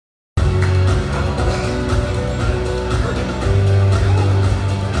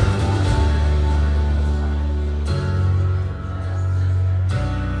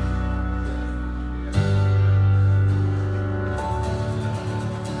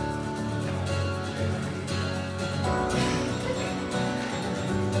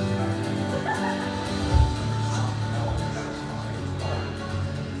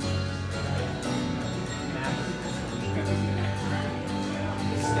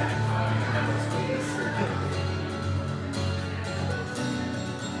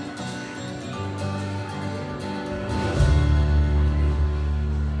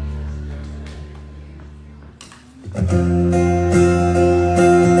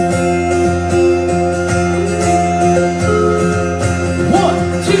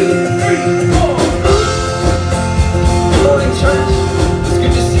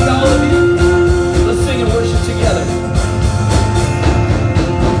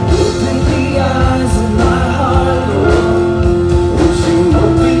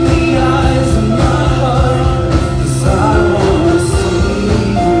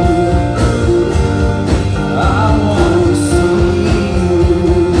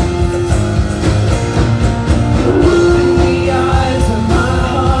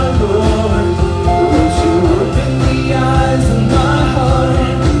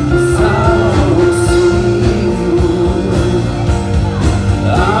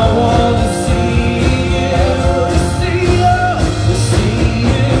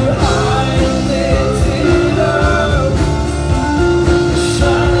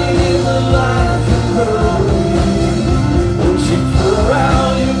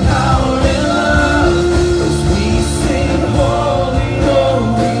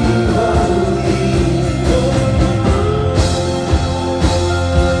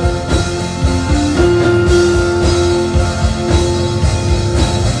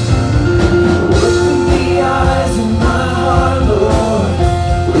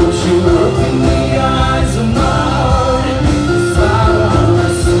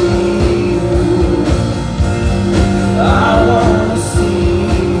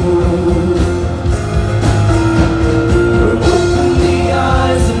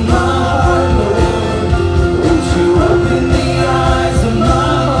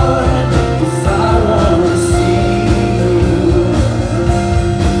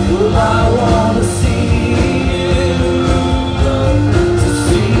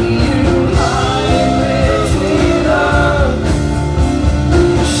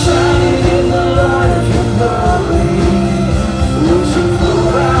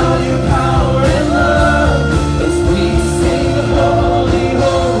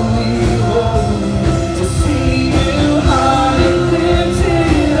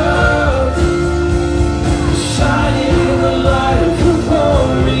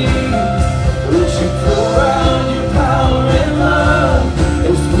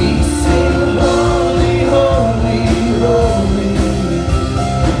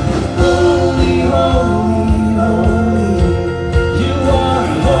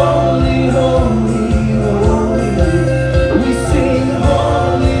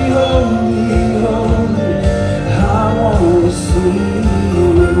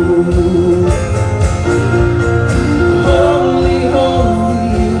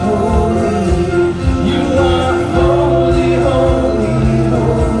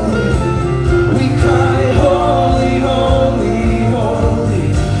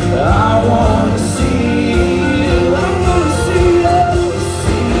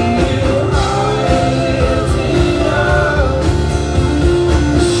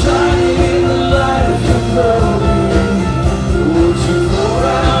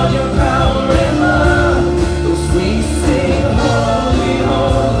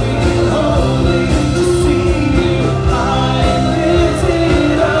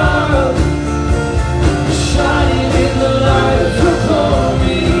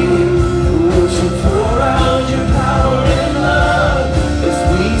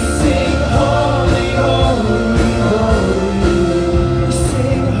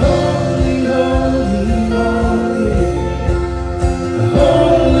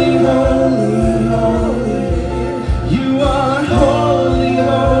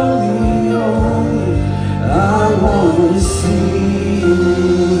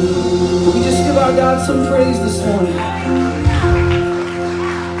our God some praise this morning.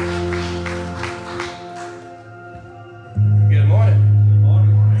 Good morning. Good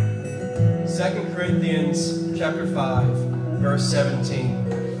morning. 2 Corinthians chapter 5, verse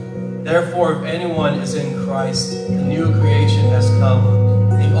 17. Therefore, if anyone is in Christ, the new creation has come.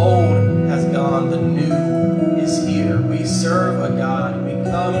 The old has gone, the new is here. We serve a God. We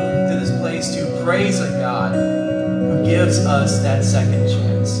come to this place to praise a God who gives us that second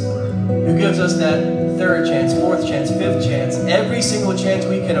chance, who gives us that third chance, fourth chance, fifth chance, every single chance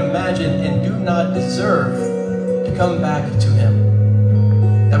we can imagine and do not deserve to come back to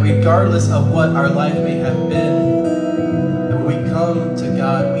Him. That regardless of what our life may have been, that when we come to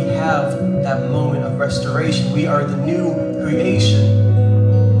God, we have that moment of restoration. We are the new creation.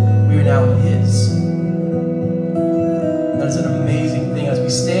 We are now His. That is an amazing thing. As we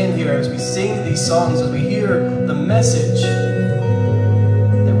stand here, as we sing these songs, as we hear the message,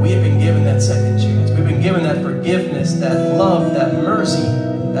 that we have been given that second chance. We've been given that forgiveness, that love, that mercy,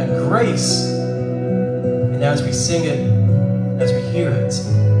 that grace. And as we sing it, as we hear it,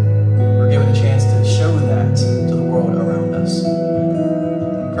 we're given a chance to show that to the world around us.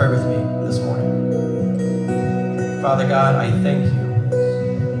 Pray with me this morning. Father God, I thank you.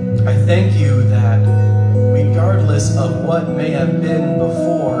 I thank you that regardless of what may have been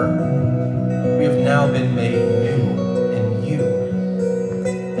before, we have now been made new in you.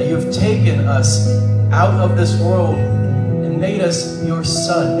 That you have taken us out of this world and made us your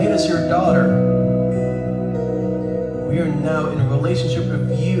son, made us your daughter. We are now in a relationship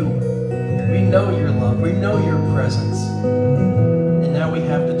with you. We know your love. We know your presence. And now we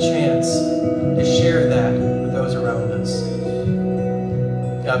have the chance to share that with those around us.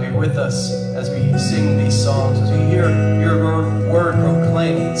 God, be with us as we sing these songs, as we hear your word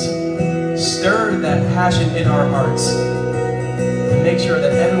proclaimed. Stir that passion in our hearts to make sure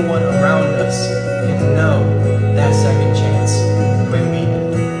that everyone around us can know that second chance when we need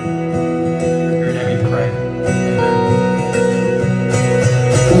it. In your name we pray. Amen.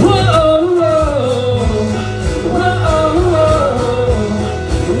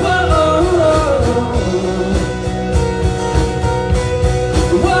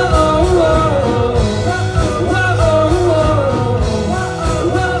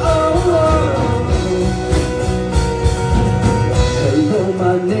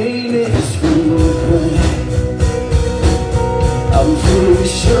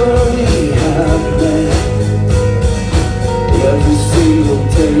 Surely have met every single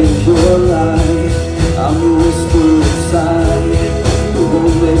day of your life. I'm a whisper inside, the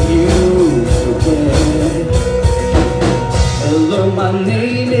one that you forget. Hello, my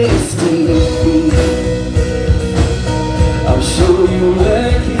name is Stevie. I'm sure you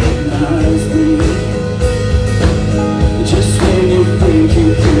recognize me. Just when you think you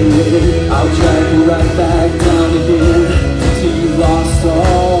can win, I'll drag you right back down again. You lost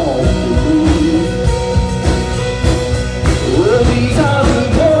all belief. Well, these are the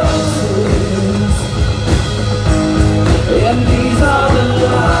voices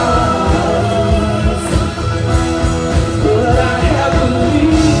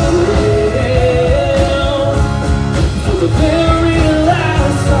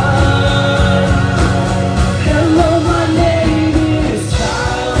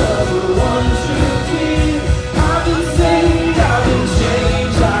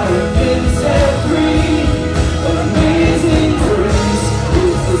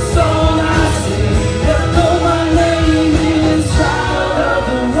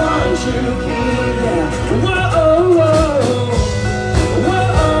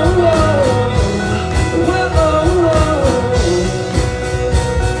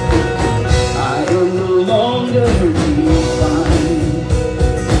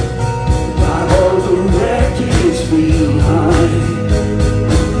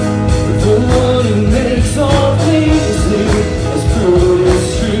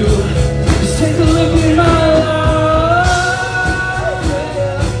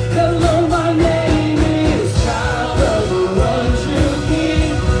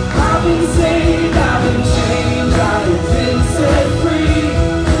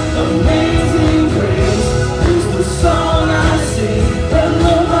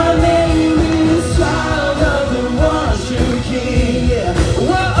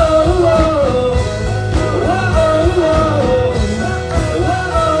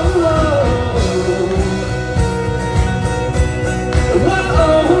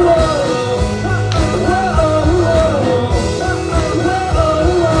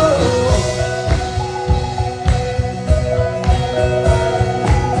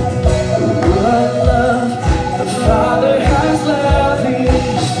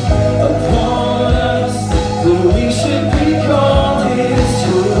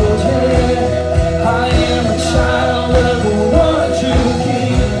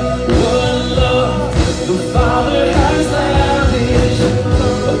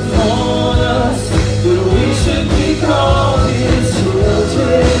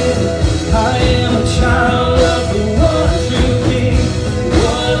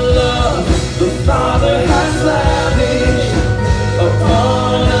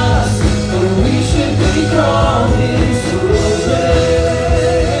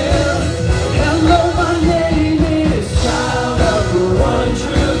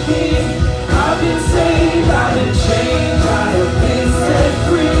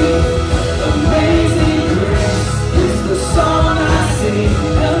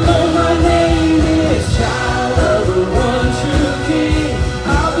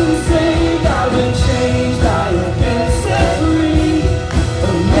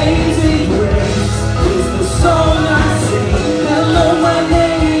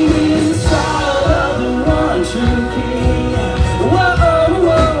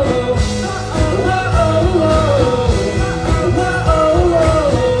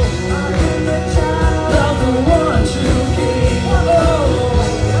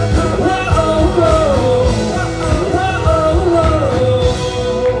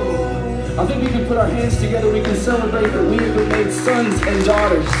put our hands together, we can celebrate that we have been made sons and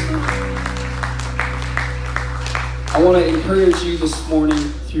daughters. I want to encourage you this morning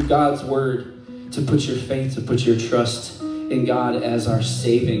through God's word to put your faith, to put your trust in God as our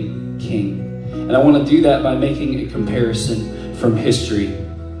saving King. And I want to do that by making a comparison from history.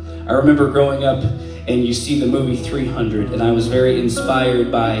 I remember growing up and you see the movie 300, and I was very inspired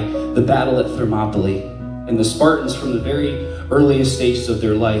by the battle at Thermopylae. And the Spartans, from the very earliest stages of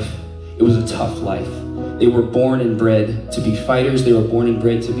their life, it was a tough life. They were born and bred to be fighters. They were born and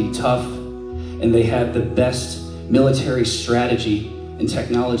bred to be tough. And they had the best military strategy and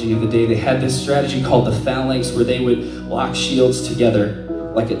technology of the day. They had this strategy called the phalanx, where they would lock shields together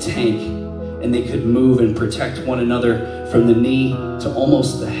like a tank, and they could move and protect one another from the knee to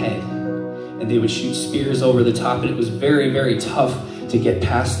almost the head. And they would shoot spears over the top, and it was very, very tough to get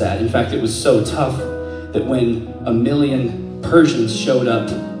past that. In fact, it was so tough that when 1 million Persians showed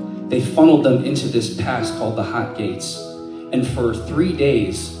up, they funneled them into this pass called the Hot Gates. And for 3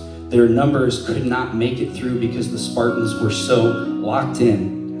 days, their numbers could not make it through because the Spartans were so locked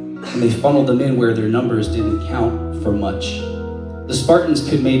in. And they funneled them in where their numbers didn't count for much. The Spartans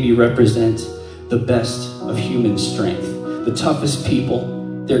could maybe represent the best of human strength, the toughest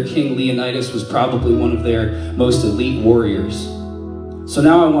people. Their king Leonidas was probably one of their most elite warriors. So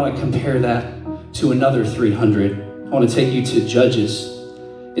now I want to compare that to another 300. I want to take you to Judges.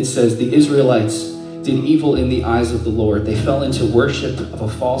 It says, the Israelites did evil in the eyes of the Lord. They fell into worship of a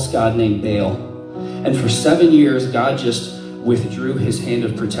false god named Baal. And for 7 years, God just withdrew his hand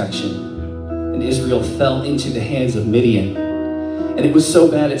of protection. And Israel fell into the hands of Midian. And it was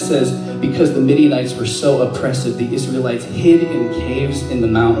so bad, it says, because the Midianites were so oppressive, the Israelites hid in caves in the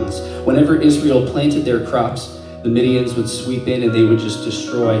mountains. Whenever Israel planted their crops, the Midians would sweep in and they would just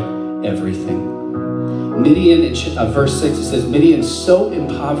destroy everything. Midian, in verse 6, it says, Midian so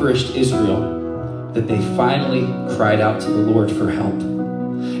impoverished Israel that they finally cried out to the Lord for help.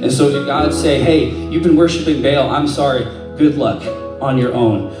 And so did God say, hey, you've been worshiping Baal, I'm sorry, good luck on your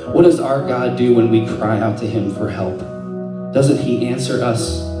own. What does our God do when we cry out to him for help? Doesn't he answer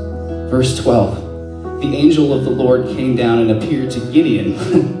us? Verse 12, the angel of the Lord came down and appeared to Gideon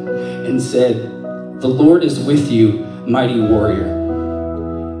and said, the Lord is with you, mighty warrior.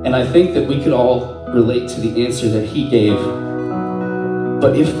 And I think that we could all relate to the answer that he gave.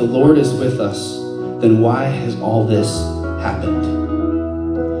 But if the Lord is with us, then why has all this happened?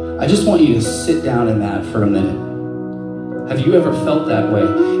 I just want you to sit down in that for a minute. Have you ever felt that way?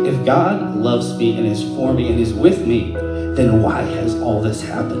 If God loves me and is for me and is with me, then why has all this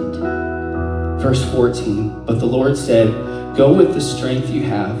happened? Verse 14, but the Lord said, go with the strength you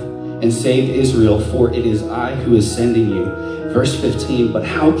have and save Israel, for it is I who is sending you. Verse 15, but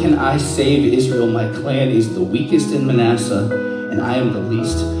how can I save Israel? My clan is the weakest in Manasseh, and I am the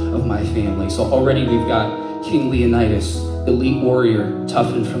least of my family. So already we've got King Leonidas, elite warrior,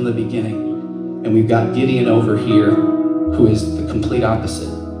 toughened from the beginning. And we've got Gideon over here, who is the complete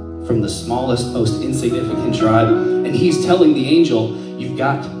opposite, from the smallest, most insignificant tribe. And he's telling the angel, you've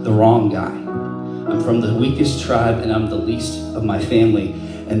got the wrong guy. I'm from the weakest tribe, and I'm the least of my family.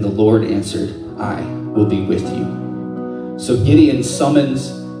 And the Lord answered, I will be with you. So Gideon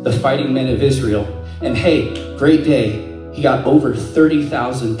summons the fighting men of Israel. And hey, great day. He got over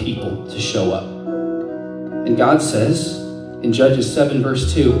 30,000 people to show up. And God says in Judges 7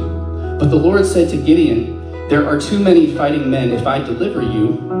 verse 2, but the Lord said to Gideon, there are too many fighting men. If I deliver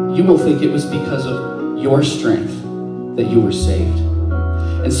you, you will think it was because of your strength that you were saved.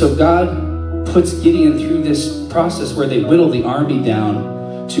 And so God puts Gideon through this process where they whittle the army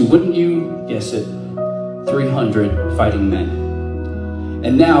down to, wouldn't you guess it, 300 fighting men.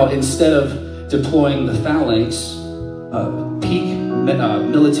 And now, instead of deploying the phalanx, peak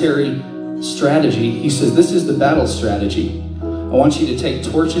military strategy, he says, this is the battle strategy. I want you to take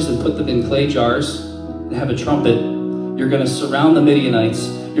torches and put them in clay jars and have a trumpet. You're going to surround the Midianites.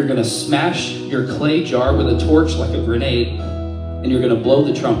 You're going to smash your clay jar with a torch like a grenade, and you're going to blow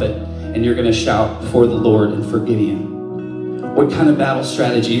the trumpet, and you're going to shout for the Lord and for Gideon. What kind of battle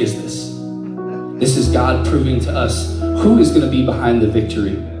strategy is this? This is God proving to us who is going to be behind the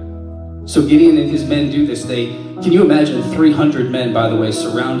victory. So Gideon and his men do this. Can you imagine 300 men, by the way,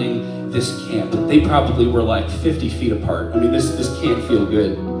 surrounding this camp? They probably were like 50 feet apart. I mean, this can't feel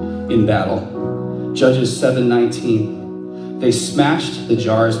good in battle. Judges 7:19. They smashed the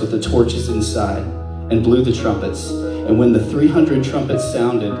jars with the torches inside and blew the trumpets. And when the 300 trumpets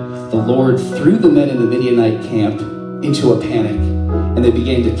sounded, the Lord threw the men in the Midianite camp into a panic. And they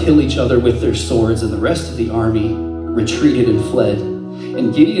began to kill each other with their swords, and the rest of the army retreated and fled.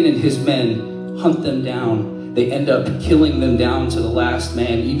 And Gideon and his men hunt them down they end up killing them down to the last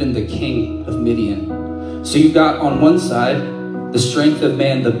man, even the king of Midian. So you've got on one side the strength of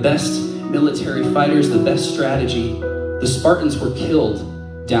man, the best military fighters, the best strategy. The Spartans were killed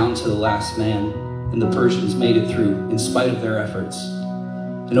down to the last man, and the Persians made it through in spite of their efforts.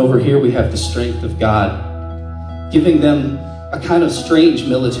 And over here we have the strength of God, giving them a kind of strange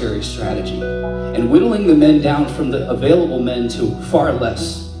military strategy and whittling the men down from the available men to far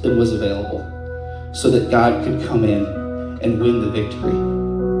less than was available, so that God could come in and win the victory.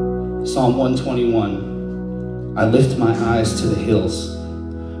 Psalm 121, I lift my eyes to the hills.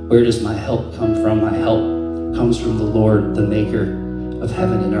 Where does my help come from? My help comes from the Lord, the maker of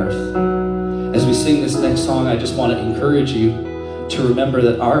heaven and earth. As we sing this next song, I just want to encourage you to remember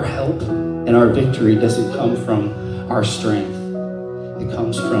that our help and our victory doesn't come from our strength. It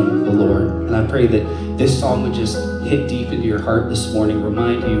comes from the Lord. And I pray that this song would just hit deep into your heart this morning,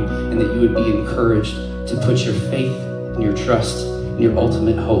 remind you, and that you would be encouraged to put your faith and your trust and your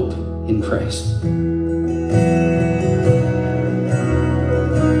ultimate hope in Christ.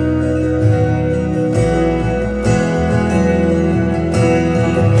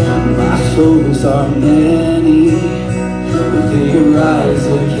 My foes are many, they rise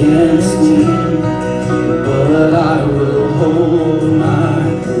against me, but I will hold my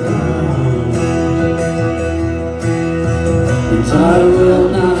ground, and I will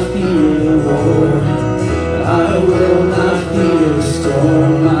not fear war, I will not fear the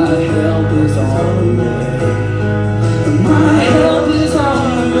storm. My help is on the way, my help is on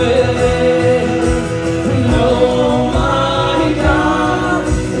the way, and oh my God,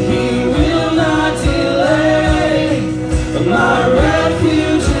 He will not delay, my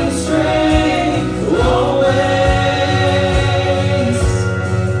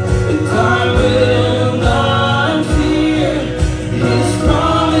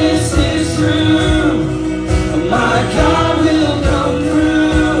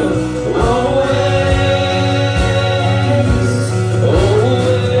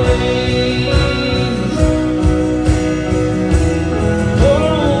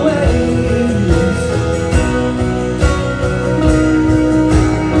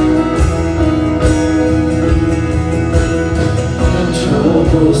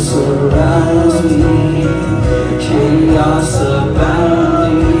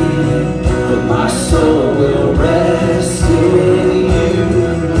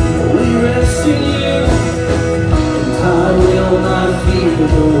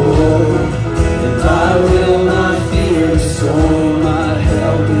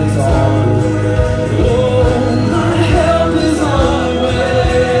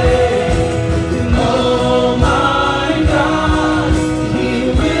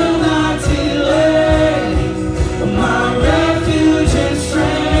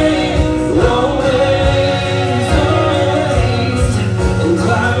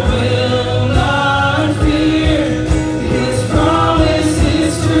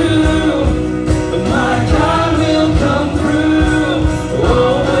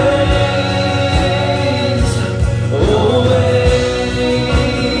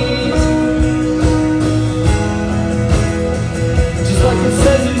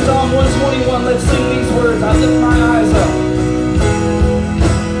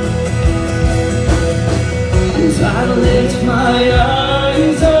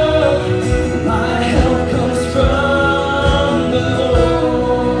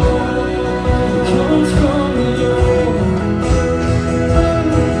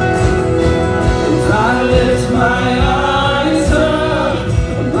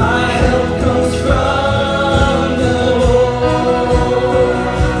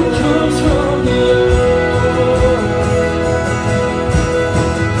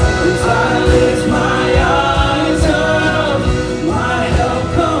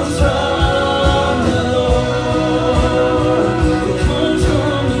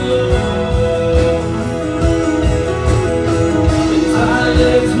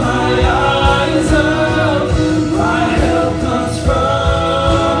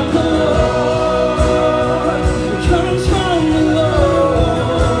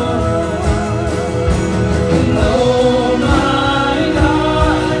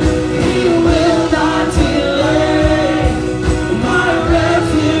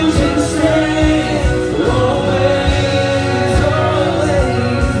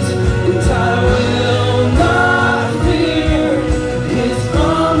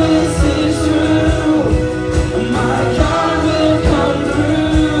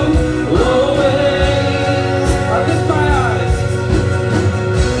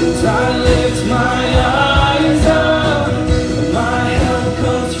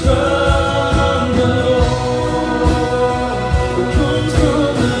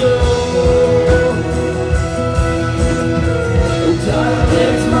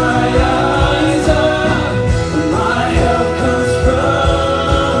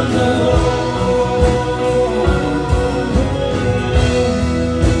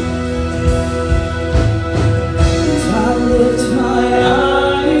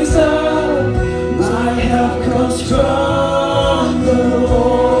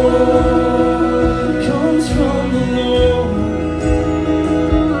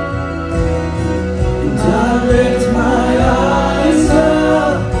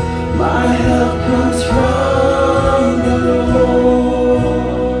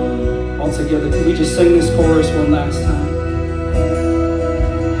sing this chorus one last time?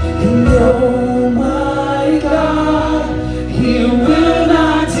 And oh my God, He will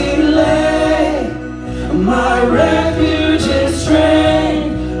not delay, my refuge and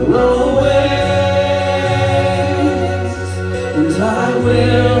strength always, and I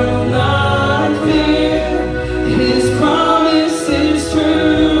will not fear, His promise is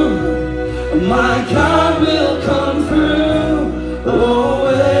true, my God will come through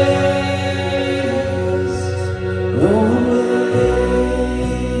always, always.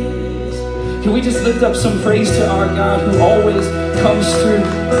 Can we just lift up some praise to our God who always comes through?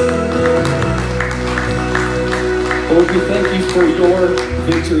 Lord, we thank you for your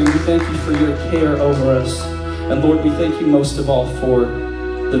victory. We thank you for your care over us. And Lord, we thank you most of all for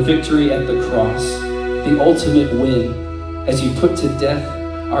the victory at the cross, the ultimate win. As you put to death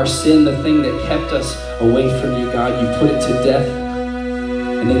our sin, the thing that kept us away from you, God, you put it to death,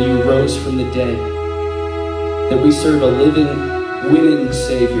 and then you rose from the dead. That we serve a living, winning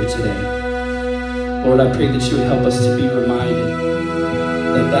Savior today. Lord, I pray that you would help us to be reminded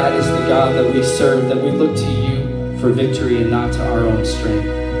that that is the God that we serve, that we look to you for victory and not to our own strength.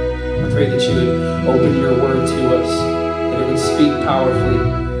 I pray that you would open your word to us, that it would speak powerfully.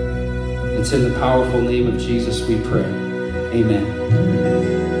 It's in the powerful name of Jesus we pray. Amen.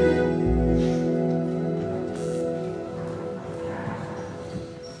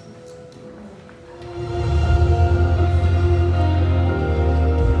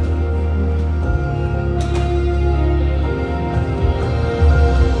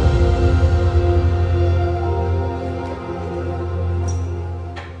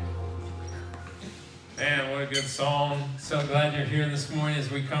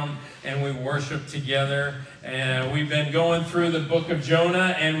 Together, and we've been going through the book of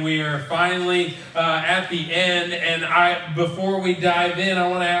Jonah, and we are finally at the end. And before we dive in, I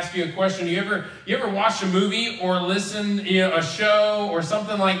want to ask you a question. You ever watch a movie or listen a show or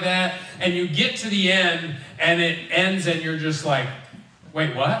something like that, and you get to the end and it ends and you're just like,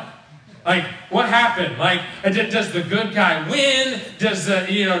 wait, what? Like, what happened? Like, does the good guy win? Does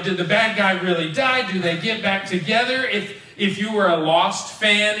did the bad guy really die? Do they get back together? If you were a Lost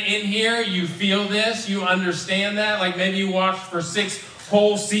fan in here, you feel this, you understand that. Like maybe you watched for 6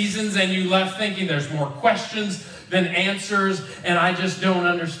 whole seasons and you left thinking there's more questions than answers, and I just don't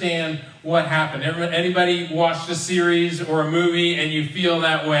understand what happened. Anybody watched a series or a movie and you feel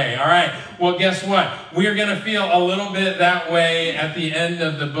that way? All right, well, guess what? We're going to feel a little bit that way at the end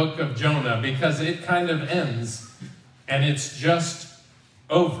of the book of Jonah, because it kind of ends and it's just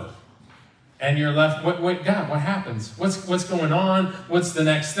over. And you're left, what God, what happens? What's going on? What's the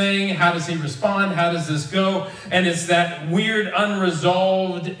next thing? How does he respond? How does this go? And it's that weird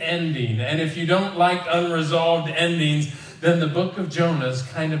unresolved ending. And if you don't like unresolved endings, then the book of Jonah is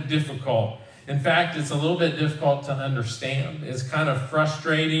kind of difficult. In fact, it's a little bit difficult to understand. It's kind of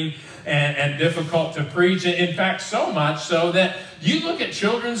frustrating and difficult to preach. In fact, so much so that you look at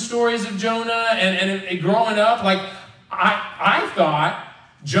children's stories of Jonah and growing up, like I thought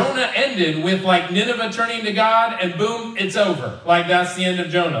Jonah ended with like Nineveh turning to God and boom, it's over. Like that's the end of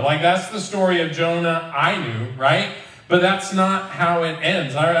Jonah. Like that's the story of Jonah I knew, right? But that's not how it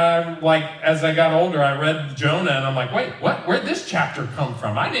ends. I like as I got older, I read Jonah and I'm like, wait, what? Where'd this chapter come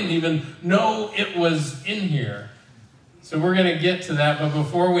from? I didn't even know it was in here. So we're going to get to that. But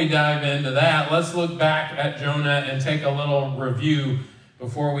before we dive into that, let's look back at Jonah and take a little review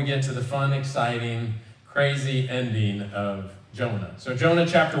before we get to the fun, exciting, crazy ending of Jonah. So Jonah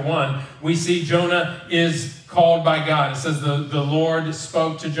chapter 1, we see Jonah is called by God. It says the Lord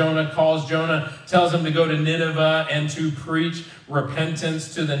spoke to Jonah, calls Jonah, tells him to go to Nineveh and to preach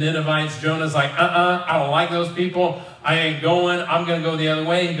repentance to the Ninevites. Jonah's like, I don't like those people. I ain't going. I'm going to go the other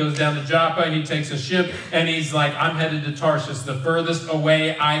way. He goes down to Joppa. He takes a ship and he's like, I'm headed to Tarshish, the furthest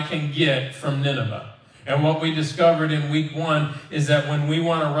away I can get from Nineveh. And what we discovered in week 1 is that when we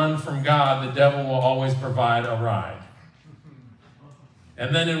want to run from God, the devil will always provide a ride.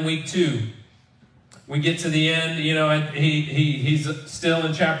 And then in week 2, we get to the end, and he's still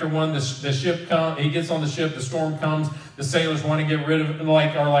in chapter 1. The ship comes, he gets on the ship, the storm comes, the sailors want to get rid of it,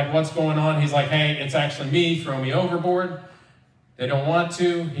 are like, what's going on? He's like, hey, it's actually me, throw me overboard. They don't want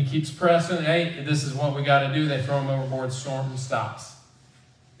to. He keeps pressing, hey, this is what we got to do. They throw him overboard, storm stops.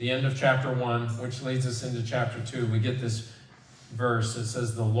 The end of chapter 1, which leads us into chapter 2. We get this verse that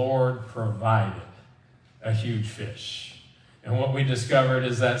says, the Lord provided a huge fish. And what we discovered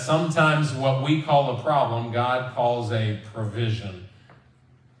is that sometimes what we call a problem, God calls a provision.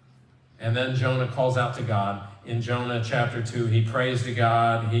 And then Jonah calls out to God. In Jonah chapter 2, he prays to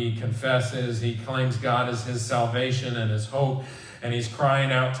God, he confesses, he claims God as his salvation and his hope. and he's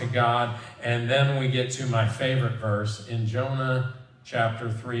crying out to God. And then we get to my favorite verse in Jonah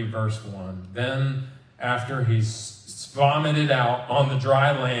chapter 3, verse 1. Then after he's vomited out on the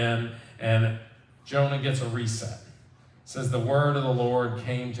dry land, and Jonah gets a reset. It says, the word of the Lord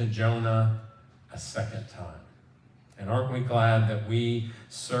came to Jonah a second time. And aren't we glad that we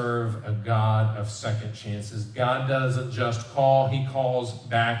serve a God of second chances? God doesn't just call, he calls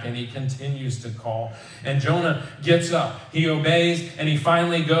back, and he continues to call. And Jonah gets up, he obeys, and he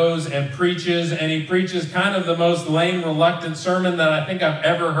finally goes and preaches, and he preaches kind of the most lame, reluctant sermon that I think I've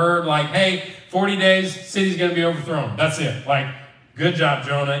ever heard. Like, hey, 40 days, city's going to be overthrown. That's it. Like, good job,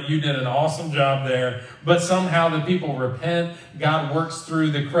 Jonah. You did an awesome job there. But somehow the people repent. God works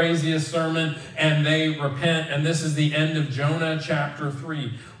through the craziest sermon, and they repent. And this is the end of Jonah chapter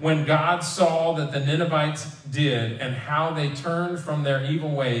 3. When God saw that the Ninevites did and how they turned from their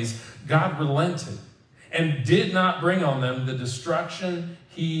evil ways, God relented and did not bring on them the destruction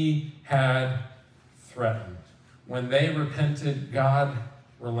he had threatened. When they repented, God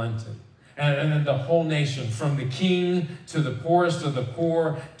relented. And then the whole nation, from the king to the poorest of the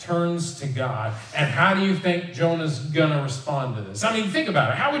poor, turns to God. And how do you think Jonah's going to respond to this? I mean, think about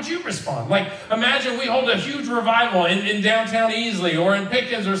it. How would you respond? Like, imagine we hold a huge revival in downtown Easley or in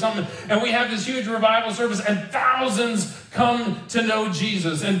Pickens or something, and we have this huge revival service, and thousands come to know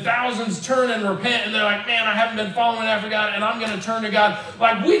Jesus, and thousands turn and repent, and they're like, man, I haven't been following after God, and I'm going to turn to God.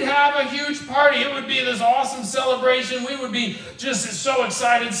 Like, we'd have a huge party. It would be this awesome celebration. We would be just so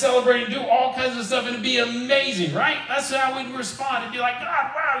excited, celebrating, do all kinds of stuff, and it'd be amazing, right? That's how we'd respond. It'd be like,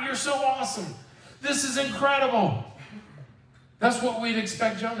 God, wow, you're so awesome. This is incredible. That's what we'd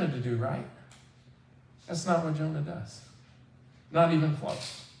expect Jonah to do, right? That's not what Jonah does. Not even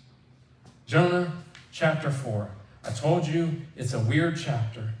close. Jonah chapter 4. I told you it's a weird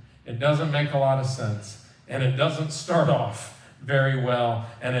chapter. It doesn't make a lot of sense. And it doesn't start off very well.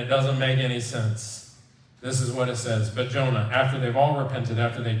 And it doesn't make any sense. This is what it says. But Jonah, after they've all repented,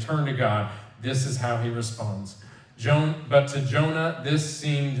 after they turn to God, this is how he responds. But to Jonah, this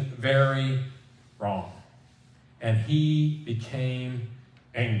seemed very wrong. And he became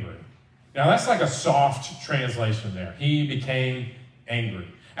angry. Now that's like a soft translation there. He became angry.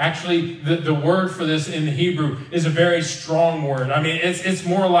 Actually, the word for this in the Hebrew is a very strong word. I mean, it's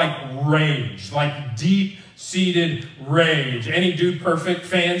more like rage, like deep-seated rage. Any Dude Perfect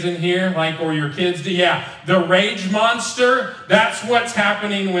fans in here? Like, or your kids do? Yeah, the rage monster, that's what's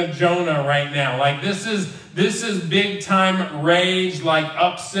happening with Jonah right now. Like, this is big-time rage, like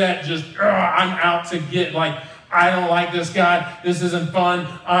upset, just, I'm out to get, like, I don't like this guy. This isn't fun.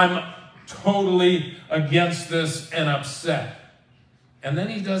 I'm totally against this and upset. And then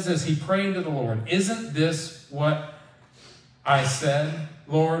he does this. He prayed to the Lord. Isn't this what I said,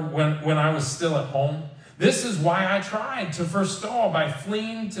 Lord, when I was still at home? This is why I tried to forestall by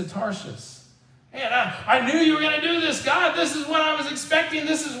fleeing to Tarshish. Man, I knew you were going to do this, God. This is what I was expecting.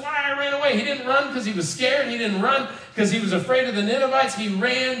 This is why I ran away. He didn't run because he was scared. He didn't run because he was afraid of the Ninevites. He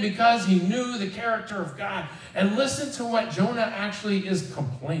ran because he knew the character of God. And listen to what Jonah actually is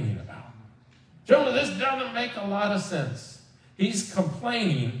complaining about. Jonah, this doesn't make a lot of sense. He's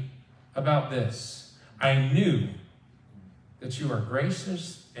complaining about this. I knew that you are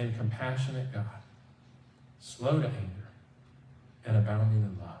gracious and compassionate God, slow to anger and abounding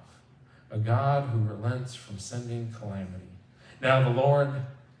in love, a God who relents from sending calamity. Now,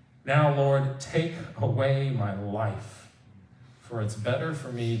 Lord, take away my life, for it's better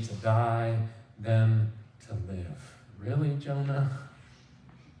for me to die than to live. Really, Jonah?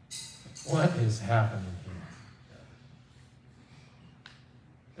 What is happening here?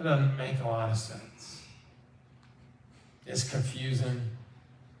 It doesn't make a lot of sense. It's confusing.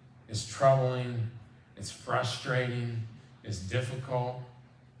 It's troubling. It's frustrating. It's difficult.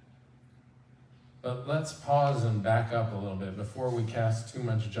 But let's pause and back up a little bit before we cast too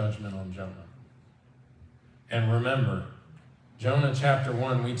much judgment on Jonah. And remember, Jonah chapter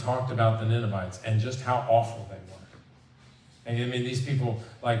 1, we talked about the Ninevites and just how awful they were. And I mean, these people,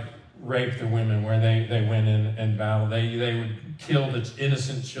 like, raped the women where they went in and battled. They would kill the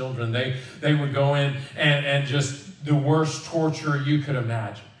innocent children. They would go in and just the worst torture you could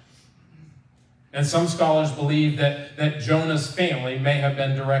imagine. And some scholars believe that Jonah's family may have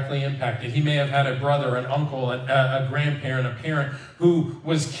been directly impacted. He may have had a brother, an uncle, a grandparent, a parent who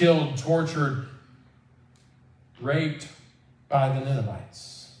was killed, tortured, raped by the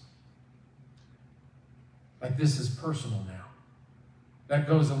Ninevites. Like, this is personal now. That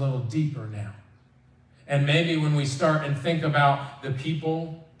goes a little deeper now. And maybe when we start and think about the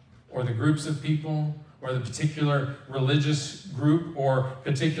people or the groups of people or the particular religious group or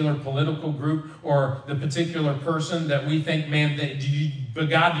particular political group or the particular person that we think, man, but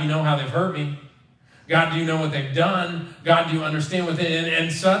God, do you know how they've hurt me? God, do you know what they've done? God, do you understand what they...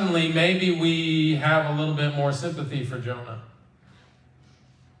 And suddenly, maybe we have a little bit more sympathy for Jonah.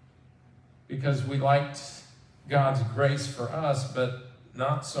 Because we liked God's grace for us, but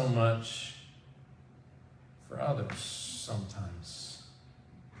not so much for others sometimes.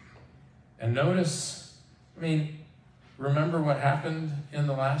 And notice, I mean, remember what happened in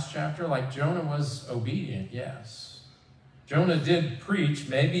the last chapter? Like, Jonah was obedient, yes. Jonah did preach,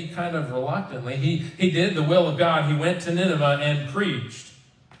 maybe kind of reluctantly. He did the will of God. He went to Nineveh and preached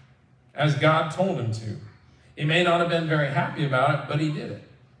as God told him to. He may not have been very happy about it, but he did it.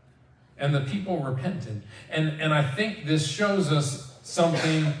 And the people repented. And I think this shows us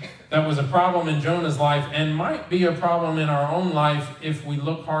something that was a problem in Jonah's life and might be a problem in our own life if we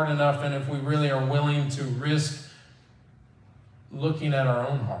look hard enough and if we really are willing to risk looking at our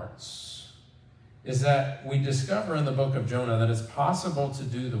own hearts. Is that we discover in the book of Jonah that it's possible to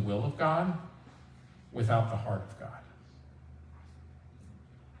do the will of God without the heart of God.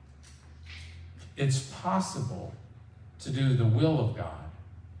 It's possible to do the will of God,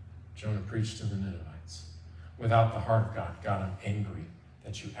 Jonah preached to the Ninevites, without the heart of God. God, I'm angry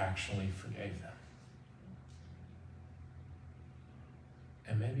that you actually forgave them.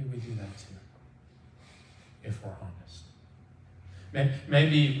 And maybe we do that too, if we're honest.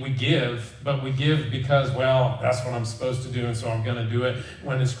 Maybe we give, but we give because, well, that's what I'm supposed to do, and so I'm going to do it.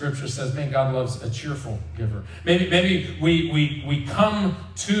 When the scripture says, man, God loves a cheerful giver. Maybe we come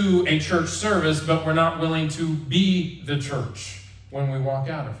to a church service, but we're not willing to be the church when we walk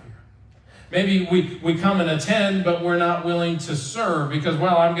out of here. Maybe we come and attend, but we're not willing to serve because,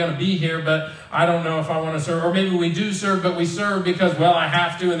 well, I'm going to be here, but I don't know if I want to serve. Or maybe we do serve, but we serve because, well, I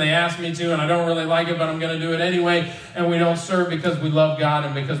have to and they asked me to and I don't really like it, but I'm going to do it anyway. And we don't serve because we love God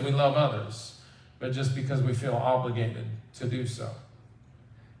and because we love others, but just because we feel obligated to do so.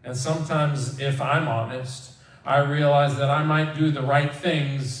 And sometimes, if I'm honest, I realize that I might do the right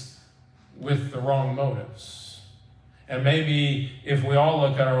things with the wrong motives. And maybe if we all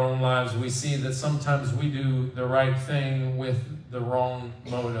look at our own lives, we see that sometimes we do the right thing with the wrong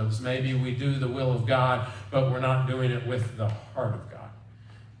motives. Maybe we do the will of God, but we're not doing it with the heart of God.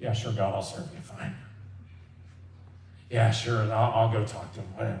 Yeah, sure, God, I'll serve you, fine. Yeah, sure, I'll go talk to him,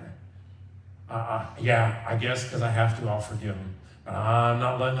 whatever. Yeah, I guess because I have to, I'll forgive him. But I'm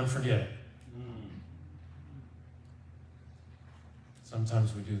not letting him forget it.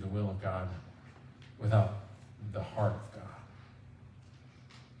 Sometimes we do the will of God without the heart of God.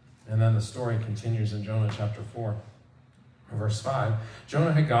 And then the story continues in Jonah chapter 4, verse 5.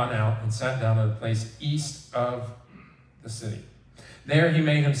 Jonah had gone out and sat down at a place east of the city. There he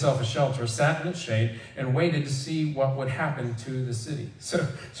made himself a shelter, sat in its shade, and waited to see what would happen to the city. So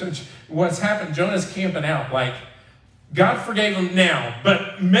what's happened, Jonah's camping out like, God forgave him now,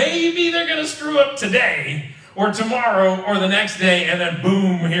 but maybe they're going to screw up today or tomorrow or the next day, and then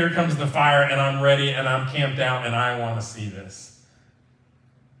boom, here comes the fire, and I'm ready, and I'm camped out, and I want to see this.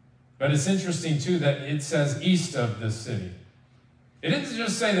 But it's interesting, too, that it says east of the city. It didn't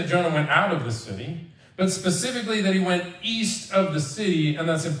just say that Jonah went out of the city, but specifically that he went east of the city, and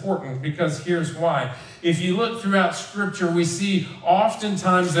that's important because here's why. If you look throughout Scripture, we see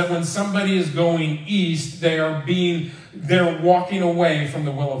oftentimes that when somebody is going east, they're walking away from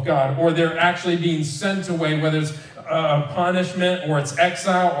the will of God, or they're actually being sent away, whether it's punishment or it's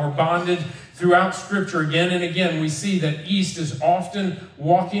exile or bondage. Throughout Scripture, again and again, we see that east is often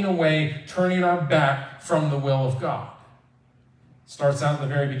walking away, turning our back from the will of God. Starts out in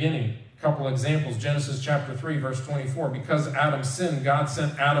the very beginning. A couple examples. Genesis chapter 3, verse 24. Because Adam sinned, God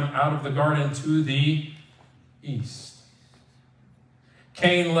sent Adam out of the garden to the east.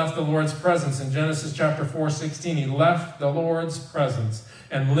 Cain left the Lord's presence. In Genesis chapter 4:16, he left the Lord's presence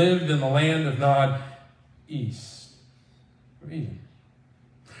and lived in the land of Nod, east of Eden.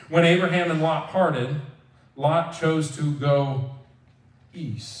 When Abraham and Lot parted, Lot chose to go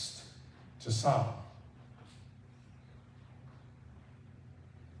east to Sodom.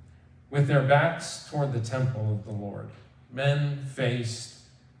 With their backs toward the temple of the Lord, men faced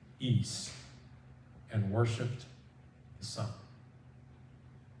east and worshiped the sun.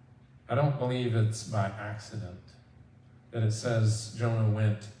 I don't believe it's by accident that it says Jonah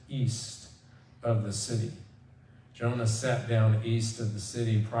went east of the city. Jonah sat down east of the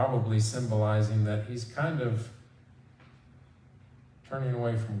city, probably symbolizing that he's kind of turning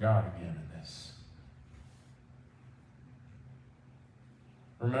away from God again in this.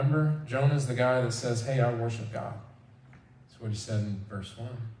 Remember, Jonah's the guy that says, hey, I worship God. That's what he said in verse 1,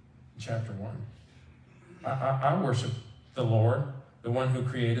 chapter 1. I worship the Lord, the one who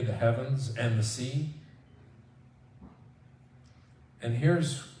created the heavens and the sea. And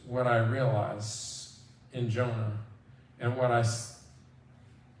here's what I realize in Jonah, and what I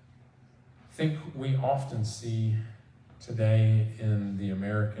think we often see today in the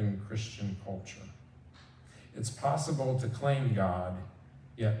American Christian culture. It's possible to claim God,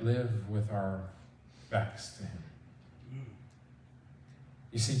 yet live with our backs to him.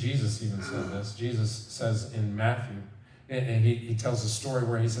 You see, Jesus even said this. Jesus says in Matthew, and he tells a story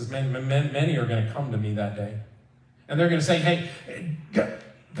where he says, many are going to come to me that day. And they're going to say, hey,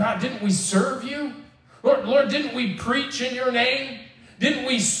 God, didn't we serve you? Lord, didn't we preach in your name? Didn't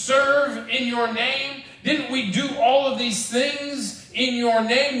we serve in your name? Didn't we do all of these things in your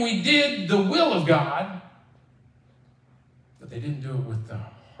name? We did the will of God. But they didn't do it with the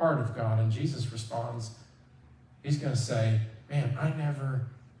heart of God. And Jesus responds, he's going to say, man, I never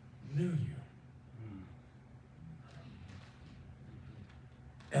knew you.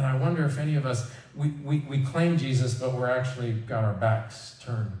 And I wonder if any of us, we claim Jesus, but we're actually got our backs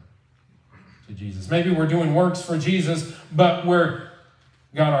turned to Jesus. Maybe we're doing works for Jesus, but we're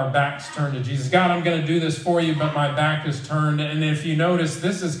got our backs turned to Jesus. God, I'm going to do this for you, but my back is turned. And if you notice,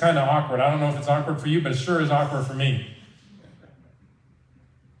 this is kind of awkward. I don't know if it's awkward for you, but it sure is awkward for me.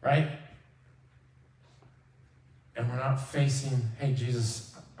 Right? And we're not facing, hey,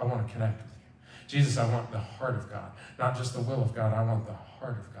 Jesus, I want to connect with you. Jesus, I want the heart of God. Not just the will of God, I want the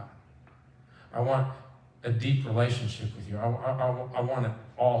heart of God. I want a deep relationship with you. I want it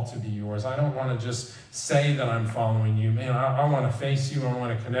all to be yours. I don't want to just say that I'm following you. Man, I want to face you. I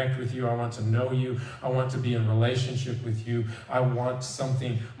want to connect with you. I want to know you. I want to be in relationship with you. I want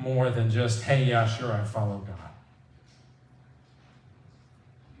something more than just, hey, yeah, sure, I follow God.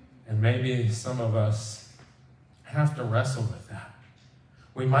 And maybe some of us have to wrestle with that.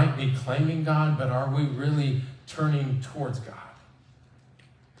 We might be claiming God, but are we really turning towards God?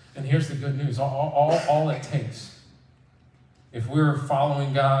 And here's the good news. All it takes, if we're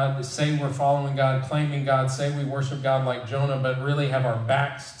following God, say we're following God, claiming God, say we worship God like Jonah, but really have our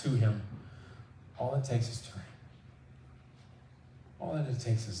backs to him, all it takes is turning. All that it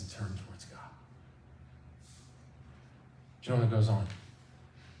takes is a turn towards God. Jonah goes on.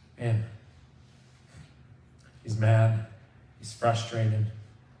 And he's mad. He's frustrated.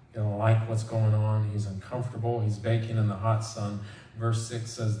 He doesn't like what's going on. He's uncomfortable. He's baking in the hot sun. Verse 6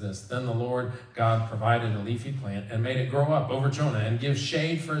 says this, then the Lord God provided a leafy plant and made it grow up over Jonah and give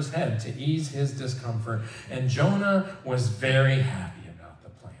shade for his head to ease his discomfort. And Jonah was very happy about the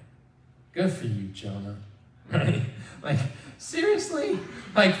plant. Good for you, Jonah. Right? Like, seriously?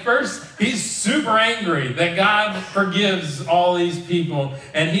 Like, first, he's super angry that God forgives all these people.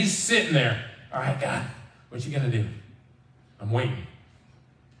 And he's sitting there. All right, God, what you going to do? I'm waiting.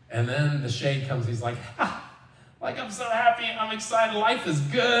 And then the shade comes. He's like, like, I'm so happy, I'm excited, life is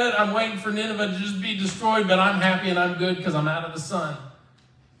good, I'm waiting for Nineveh to just be destroyed, but I'm happy and I'm good because I'm out of the sun.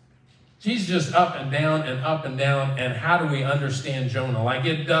 He's just up and down and up and down, and how do we understand Jonah? Like,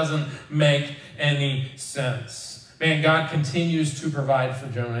 it doesn't make any sense. Man, God continues to provide for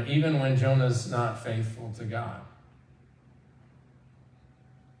Jonah, even when Jonah's not faithful to God.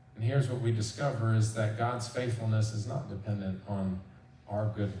 And here's what we discover is that God's faithfulness is not dependent on our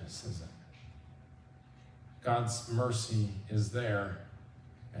goodness, is it? God's mercy is there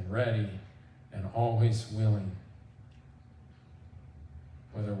and ready and always willing.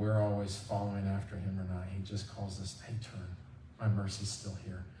 Whether we're always following after him or not, he just calls us, hey, turn. My mercy's still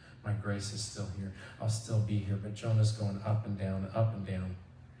here. My grace is still here. I'll still be here. But Jonah's going up and down,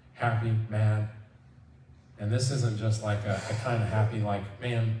 happy, mad. And this isn't just like a kind of happy, like,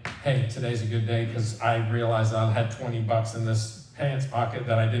 man, hey, today's a good day because I realized I had $20 in this pants pocket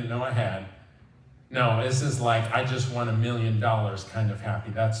that I didn't know I had. No, this is like, I just won $1 million kind of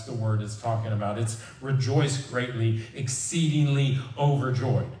happy. That's the word it's talking about. It's rejoice greatly, exceedingly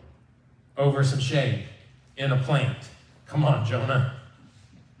overjoyed. Over some shade in a plant. Come on, Jonah.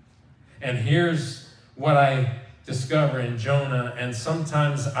 And here's what I discover in Jonah, and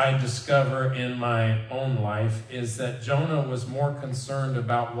sometimes I discover in my own life, is that Jonah was more concerned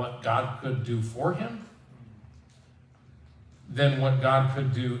about what God could do for him than what God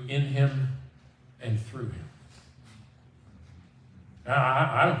could do in him and through him.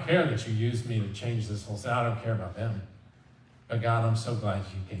 I don't care that you used me to change this whole thing. I don't care about them. But God, I'm so glad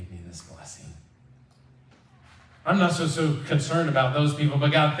you gave me this blessing. I'm not so concerned about those people,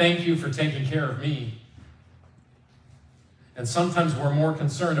 but God, thank you for taking care of me. And sometimes we're more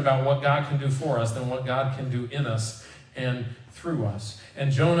concerned about what God can do for us than what God can do in us. and through us.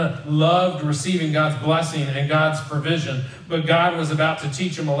 And Jonah loved receiving God's blessing and God's provision, but God was about to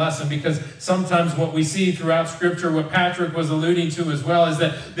teach him a lesson, because sometimes what we see throughout Scripture, what Patrick was alluding to as well, is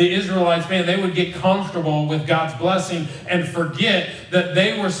that the Israelites, man, they would get comfortable with God's blessing and forget that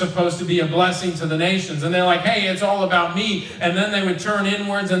they were supposed to be a blessing to the nations. And they're like, hey, it's all about me. And then they would turn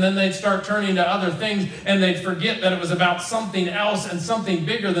inwards, and then they'd start turning to other things, and they'd forget that it was about something else and something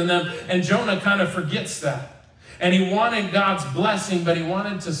bigger than them. And Jonah kind of forgets that. And he wanted God's blessing, but he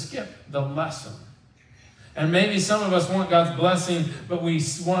wanted to skip the lesson. And maybe some of us want God's blessing, but we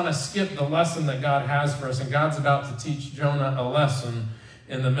want to skip the lesson that God has for us. And God's about to teach Jonah a lesson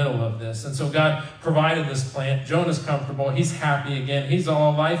in the middle of this. And so God provided this plant. Jonah's comfortable. He's happy again. He's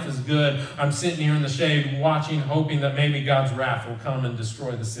all, life is good. I'm sitting here in the shade watching, hoping that maybe God's wrath will come and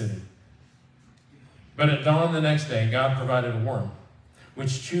destroy the city. But at dawn the next day, God provided a worm,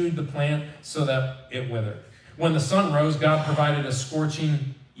 which chewed the plant so that it withered. When the sun rose, God provided a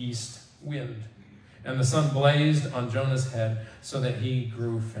scorching east wind, and the sun blazed on Jonah's head so that he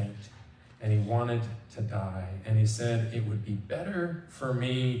grew faint, and he wanted to die. And he said, it would be better for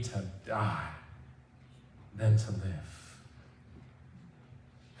me to die than to live.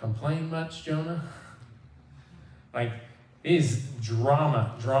 Complain much, Jonah? Like, he's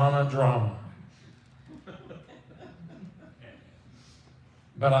drama.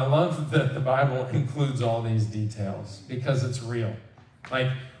 But I love that the Bible includes all these details, because it's real. Like,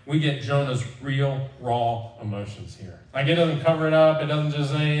 we get Jonah's real, raw emotions here. Like, it doesn't cover it up. It doesn't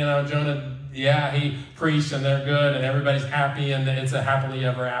just say, Jonah, yeah, he preached and they're good and everybody's happy and it's a happily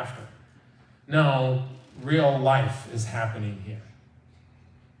ever after. No, real life is happening here.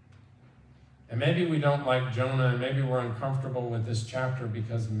 And maybe we don't like Jonah, and maybe we're uncomfortable with this chapter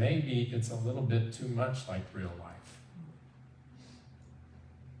because maybe it's a little bit too much like real life.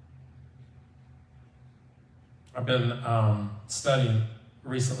 I've been studying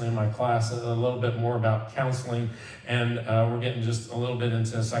recently in my class a little bit more about counseling, and we're getting just a little bit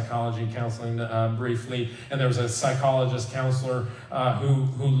into psychology counseling briefly. And there was a psychologist counselor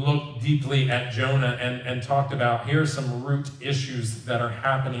who looked deeply at Jonah and talked about, here's some root issues that are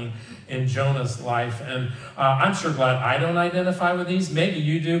happening in Jonah's life. And I'm sure glad I don't identify with these. Maybe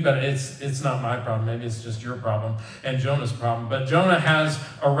you do, but it's not my problem. Maybe it's just your problem and Jonah's problem. But Jonah has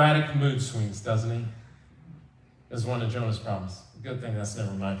erratic mood swings, doesn't he? Is one of Jonah's problems. Good thing that's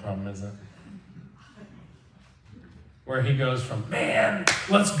never my problem, is it? Where he goes from, man,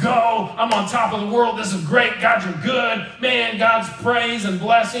 let's go. I'm on top of the world. This is great. God, you're good. Man, God's praise and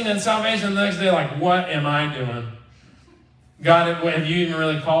blessing and salvation. And the next day, like, what am I doing? God, have you even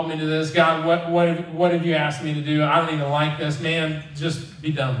really called me to this? God, what have you asked me to do? I don't even like this. Man, just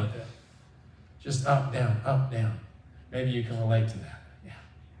be done with it. Just up, down, up, down. Maybe you can relate to that. Yeah.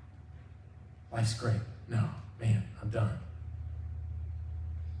 Life's great. No. Man, I'm done.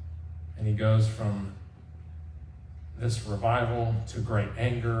 And he goes from this revival to great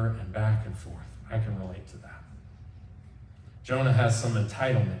anger and back and forth. I can relate to that. Jonah has some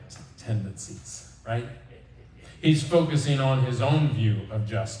entitlement tendencies, right? He's focusing on his own view of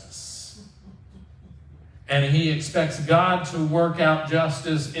justice. And he expects God to work out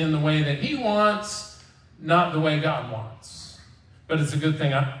justice in the way that he wants, not the way God wants. But it's a good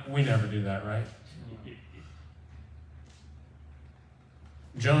thing we never do that, right?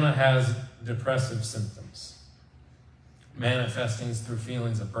 Jonah has depressive symptoms, manifesting through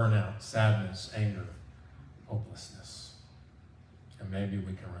feelings of burnout, sadness, anger, hopelessness. And maybe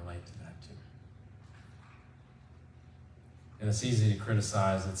we can relate to that too. And it's easy to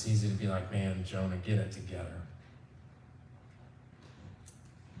criticize. It's easy to be like, man, Jonah, get it together.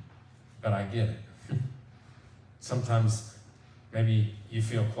 But I get it. Sometimes maybe you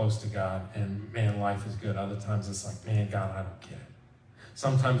feel close to God and, man, life is good. Other times it's like, man, God, I don't get it.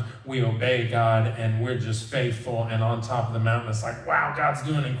 Sometimes we obey God and we're just faithful and on top of the mountain. It's like, wow, God's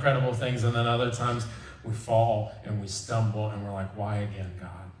doing incredible things. And then other times we fall and we stumble and we're like, why again,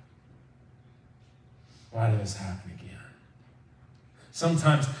 God? Why did this happen again?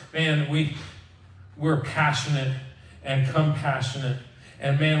 Sometimes, man, we're passionate and compassionate.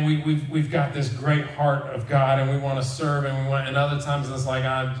 And man, we've got this great heart of God and we want to serve and other times it's like,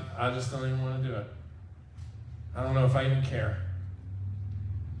 I just don't even want to do it. I don't know if I even care.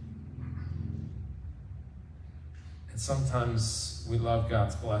 Sometimes we love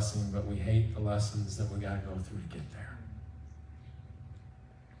God's blessing, but we hate the lessons that we got to go through to get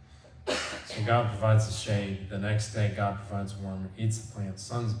there. So And God provides the shade. The next day, God provides warmth, eats the plant,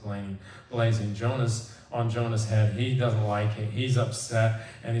 sun's blazing. Jonah's on Jonah's head. He doesn't like it. He's upset.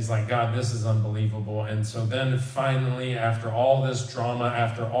 And he's like, God, this is unbelievable. And so then finally, after all this drama,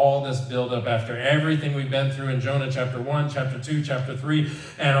 after all this buildup, after everything we've been through in Jonah chapter 1, chapter 2, chapter 3,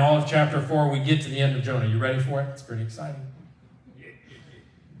 and all of chapter 4, we get to the end of Jonah. You ready for it? It's pretty exciting.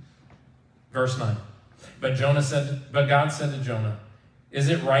 Verse 9. But God said to Jonah, is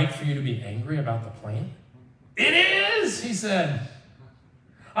it right for you to be angry about the plant? It is, he said.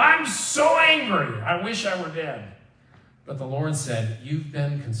 I'm so angry. I wish I were dead. But the Lord said, you've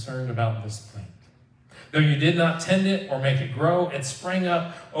been concerned about this plant. Though you did not tend it or make it grow, it sprang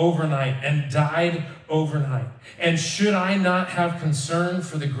up overnight and died overnight. And should I not have concern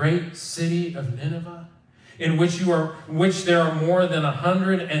for the great city of Nineveh, in which there are more than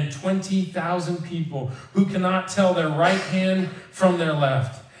 120,000 people who cannot tell their right hand from their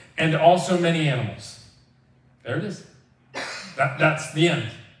left, and also many animals? There it is. That's the end.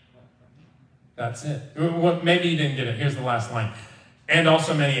 That's it. Maybe you didn't get it. Here's the last line. And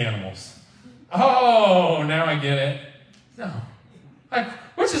also many animals. Oh, now I get it. No. Like,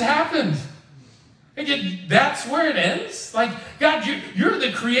 what just happened? Again, that's where it ends? Like, God, you're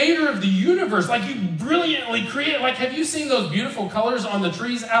the creator of the universe. Like, you brilliantly create. Like, have you seen those beautiful colors on the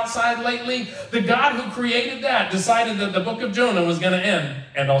trees outside lately? The God who created that decided that the book of Jonah was going to end.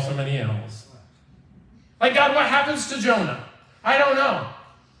 And also many animals. Like, God, what happens to Jonah? I don't know.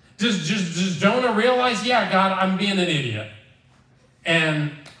 Does Jonah realize, yeah, God, I'm being an idiot.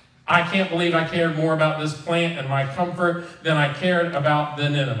 And I can't believe I cared more about this plant and my comfort than I cared about the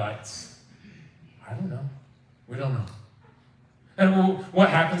Ninevites. I don't know. We don't know. And what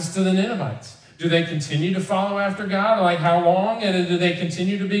happens to the Ninevites? Do they continue to follow after God? Like, how long? And do they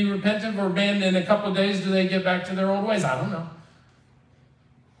continue to be repentant, or man, in a couple of days, do they get back to their old ways? I don't know.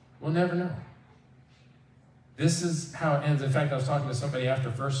 We'll never know. This is how it ends. In fact, I was talking to somebody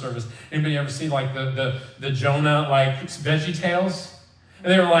after first service. Anybody ever see like the Jonah like Veggie Tales?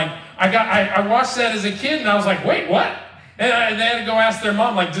 And they were like, I watched that as a kid, and I was like, wait, what? And they had to go ask their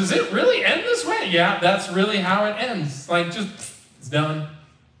mom, like, does it really end this way? Yeah, that's really how it ends. Like, just, it's done.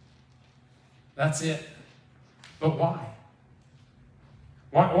 That's it. But why?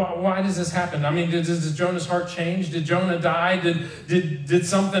 Why does this happen? I mean, does Jonah's heart change? Did Jonah die? Did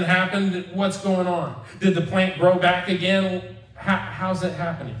something happen? What's going on? Did the plant grow back again? How's it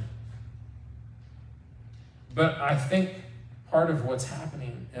happening? But I think part of what's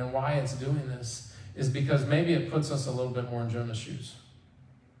happening and why it's doing this is because maybe it puts us a little bit more in Jonah's shoes.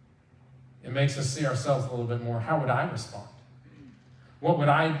 It makes us see ourselves a little bit more. How would I respond? What would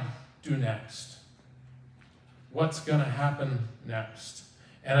I do next? What's going to happen next?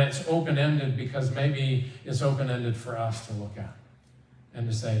 And it's open-ended because maybe it's open-ended for us to look at and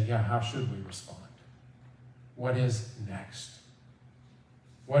to say, yeah, how should we respond? What is next?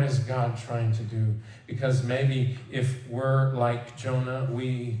 What is God trying to do? Because maybe if we're like Jonah,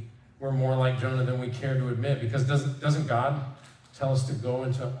 we're more like Jonah than we care to admit. Because doesn't God tell us to go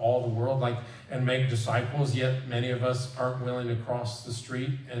into all the world and make disciples, yet many of us aren't willing to cross the street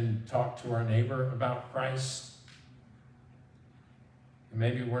and talk to our neighbor about Christ?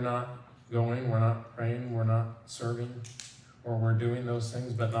 Maybe we're not going, we're not praying, we're not serving, or we're doing those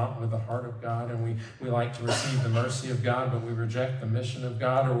things, but not with the heart of God. And we like to receive the mercy of God, but we reject the mission of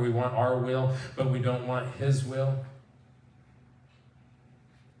God, or we want our will, but we don't want His will.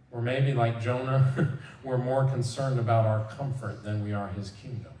 Or maybe like Jonah, we're more concerned about our comfort than we are His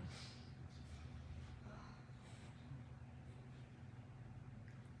kingdom.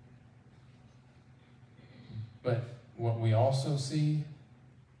 But what we also see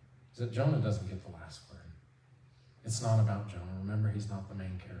is that Jonah doesn't get the last word. It's not about Jonah. Remember, he's not the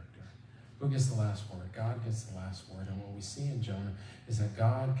main character. Who gets the last word? God gets the last word. And what we see in Jonah is that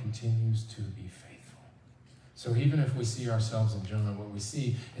God continues to be faithful. So even if we see ourselves in Jonah, what we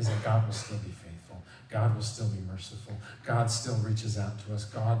see is that God will still be faithful. God will still be merciful. God still reaches out to us.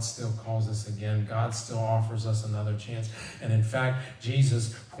 God still calls us again. God still offers us another chance. And in fact,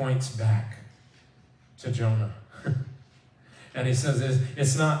 Jesus points back to Jonah. And he says,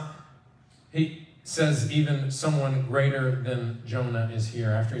 he says even someone greater than Jonah is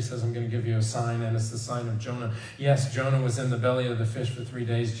here. After he says, I'm going to give you a sign, and it's the sign of Jonah. Yes, Jonah was in the belly of the fish for 3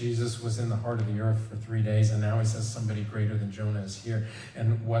 days. Jesus was in the heart of the earth for 3 days. And now he says somebody greater than Jonah is here.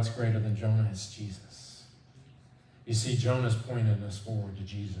 And what's greater than Jonah is Jesus. You see, Jonah's pointed us forward to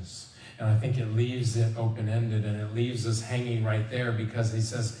Jesus. And I think it leaves it open-ended, and it leaves us hanging right there, because he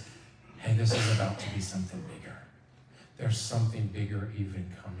says, hey, this is about to be something bigger. There's something bigger even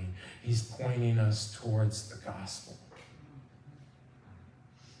coming. He's pointing us towards the gospel.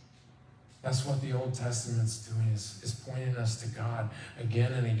 That's what the Old Testament's doing, is pointing us to God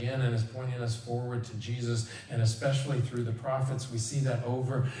again and again, and is pointing us forward to Jesus. And especially through the prophets, we see that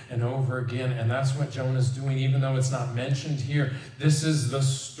over and over again. And that's what Jonah's doing, even though it's not mentioned here. This is the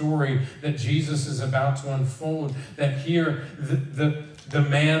story that Jesus is about to unfold, that here the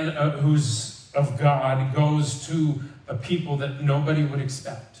man who's of God goes to a people that nobody would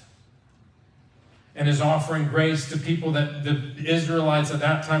expect, and is offering grace to people that the Israelites at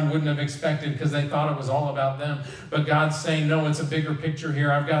that time wouldn't have expected, because they thought it was all about them. But God's saying, no, it's a bigger picture here.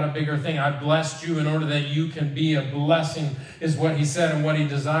 I've got a bigger thing. I blessed you in order that you can be a blessing, is what he said and what he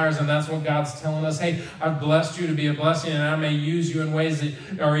desires. And that's what God's telling us. Hey, I've blessed you to be a blessing, and I may use you in ways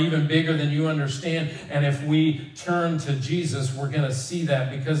that are even bigger than you understand. And if we turn to Jesus, we're going to see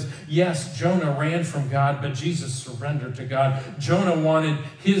that, because yes, Jonah ran from God, but Jesus surrendered to God. Jonah wanted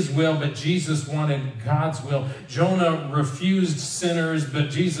his will, but Jesus wanted God's will. Jonah refused sinners, but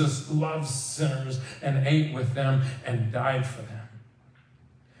Jesus loves sinners and ate with them and died for them.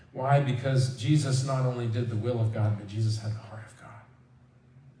 Why? Because Jesus not only did the will of God, but Jesus had the heart of God,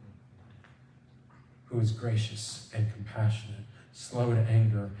 who is gracious and compassionate, slow to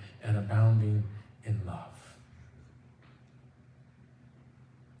anger, and abounding in love.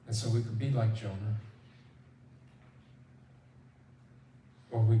 And so we could be like Jonah,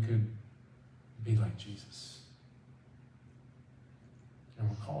 or we could be like Jesus. And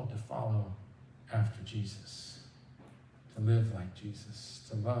we're called to follow after Jesus, to live like Jesus,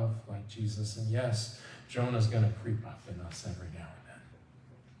 to love like Jesus. And yes, Jonah's going to creep up in us every now and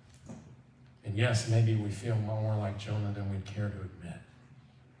then. And yes, maybe we feel more like Jonah than we'd care to admit.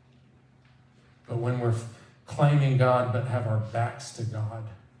 But when we're claiming God but have our backs to God,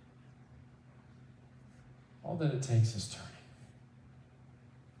 all that it takes is turning.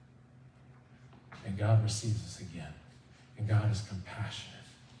 And God receives us again. And God is compassionate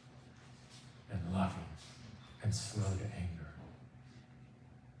and loving and slow to anger.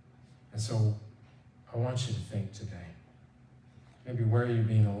 And so I want you to think today, maybe where are you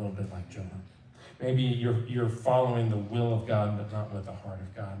being a little bit like Jonah? Maybe you're following the will of God, but not with the heart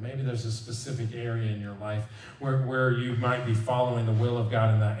of God. Maybe there's a specific area in your life where you might be following the will of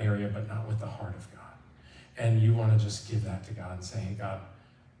God in that area, but not with the heart of God. And you want to just give that to God and say, hey, God,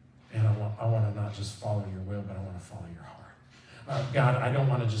 and I want to not just follow your will, but I want to follow your heart. God, I don't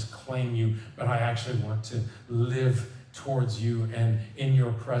want to just claim you, but I actually want to live towards you and in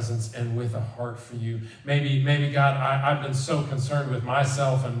your presence and with a heart for you. Maybe God, I've been so concerned with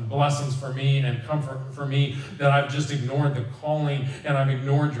myself and blessings for me and comfort for me that I've just ignored the calling and I've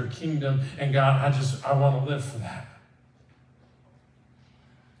ignored your kingdom. And God, I want to live for that.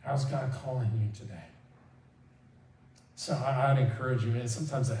 How's God calling you today? So I'd encourage you, and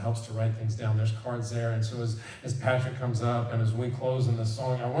sometimes it helps to write things down. There's cards there, and so as Patrick comes up and as we close in the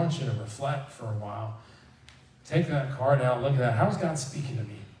song, I want you to reflect for a while. Take that card out, look at that. How's God speaking to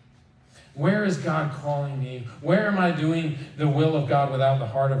me? Where is God calling me? Where am I doing the will of God without the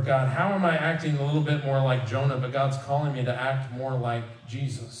heart of God? How am I acting a little bit more like Jonah, but God's calling me to act more like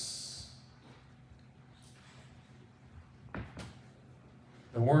Jesus?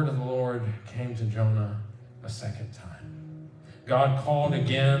 The word of the Lord came to Jonah a second time. God called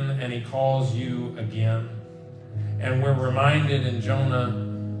again, and he calls you again. And we're reminded in Jonah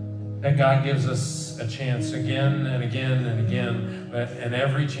that God gives us a chance again and again and again. And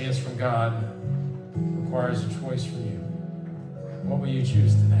every chance from God requires a choice from you. What will you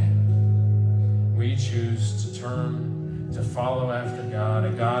choose today? Will you choose to turn, to follow after God, a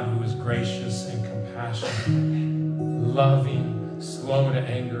God who is gracious and compassionate, loving, slow to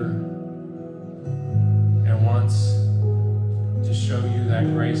anger, and wants to show you that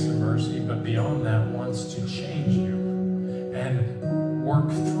grace and mercy, but beyond that, wants to change you and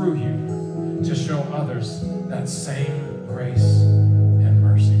work through you to show others that same grace and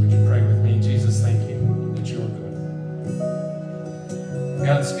mercy? Would you pray with me? Jesus, thank you that you are good.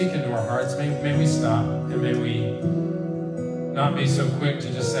 God, speak into our hearts. May we stop, and may we not be so quick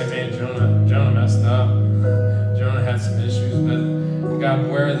to just say, man, Jonah messed up. Jonah had some issues, but God,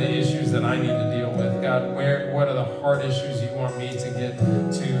 where are the issues that I need to deal with? God, what are the hard issues you want me to get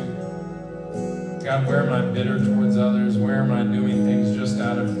to? God, where am I bitter towards others? Where am I doing things just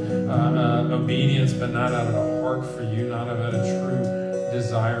out of obedience, but not out of a heart for you, not out of a true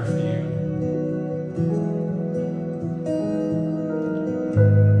desire for you?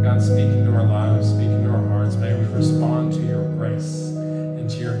 God, speak into our lives, speak into our hearts. May we respond to your grace and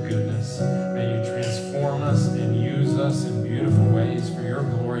to your goodness. May you transform us and use us in beautiful ways for your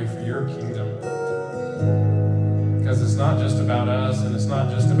glory, for your kingdom. Because it's not just about us, and it's not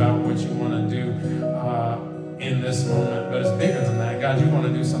just about what you want to do in this moment, but it's bigger than that. God, you want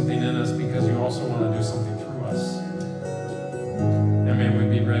to do something in us because you also want to do something through us. And may we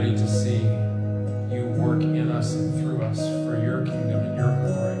be ready to see you work in us and through us for your kingdom and your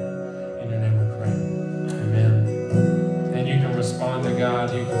glory. In your name we pray. Amen. And you can respond to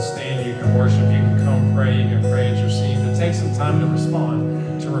God. You can stand. You can worship. You can come pray. You can pray at your seat. But take some time to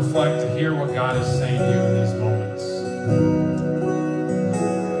respond, to reflect, to hear what God is saying to you in these moments.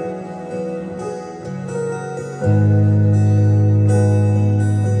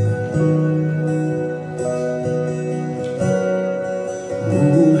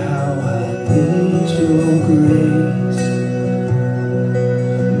 Oh, how I need your grace,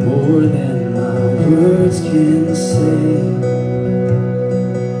 more than my words can say.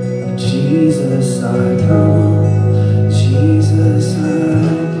 Jesus, I come. Jesus, I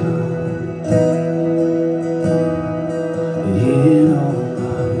come. In all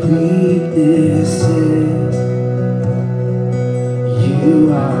my weaknesses, you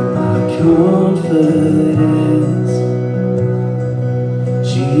are my confidence.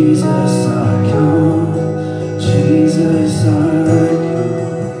 Jesus, I come. Jesus, I come.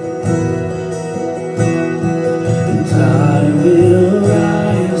 And I will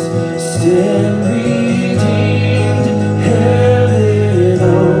rise, stand redeemed, heaven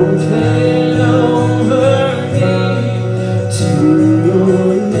open over me. To your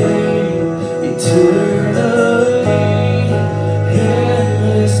name, eternally,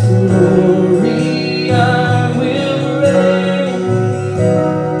 endless glory, I will reign.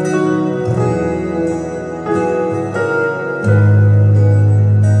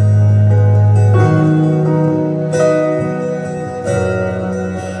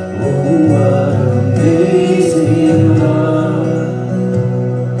 Oh, what amazing love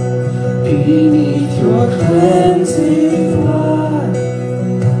beneath your cleansing blood.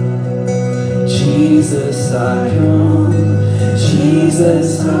 Jesus, I come. Jesus,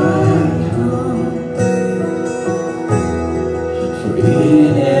 I come. For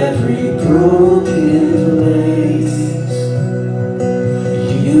in every broken place,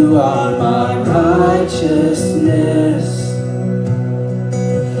 you are my righteousness.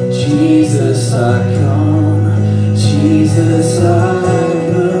 Jesus, I come. Jesus, I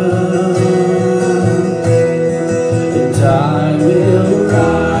come. And I will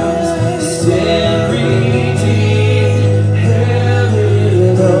rise, stand redeemed,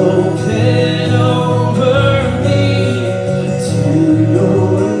 heaven open over me. To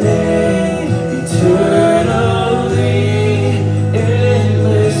your name, eternally,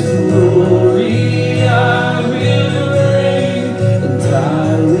 endless glory, I will reign. And I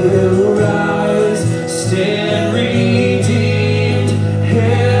will rise, stand redeemed,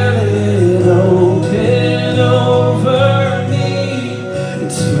 heaven open over me.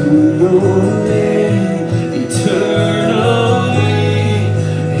 To your name, eternally,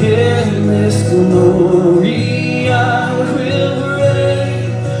 endless glory, I will reign.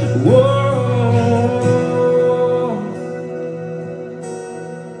 Whoa.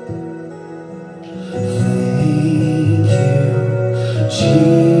 Thank you,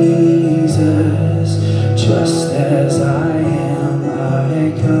 Jesus, just as I am,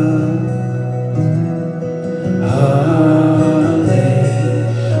 I come.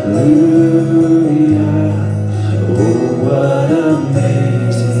 Hallelujah.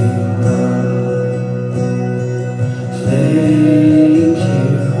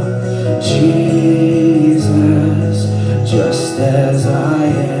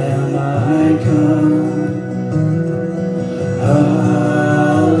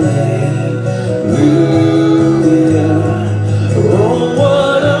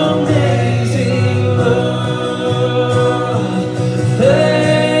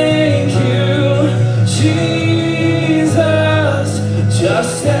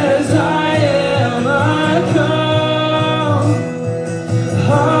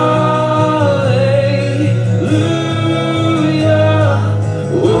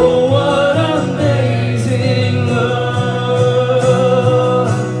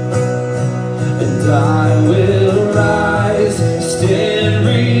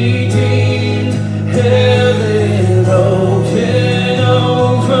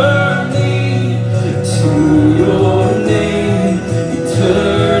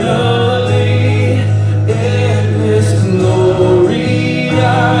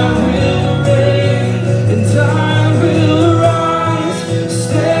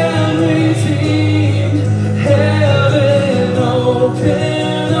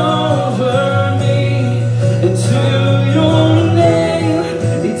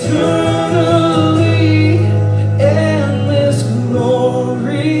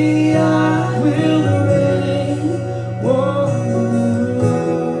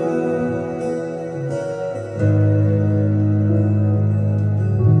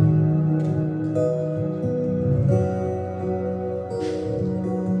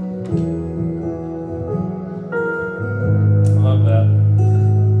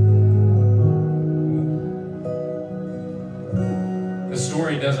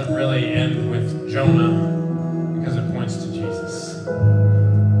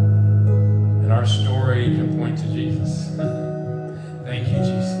 point to Jesus. Thank you,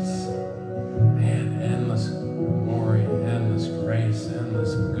 Jesus. Man, endless glory, endless grace,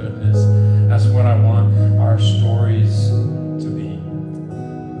 endless goodness. That's what I want our stories to be.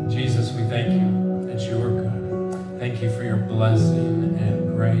 Jesus, we thank you that you are good. Thank you for your blessing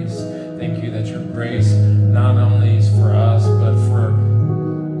and grace. Thank you that your grace not only is for us, but for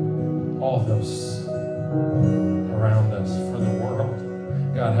all those around us, for the world.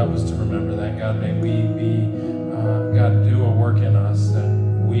 God, help us to remember that. God, may we be, God, do a work in us that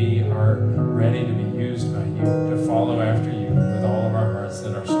we are ready to be used by you, to follow after you with all of our hearts,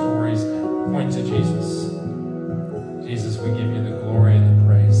 that our stories point to Jesus. Jesus, we give you the glory and the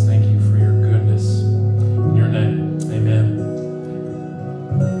praise. Thank you for your goodness. In your name, amen.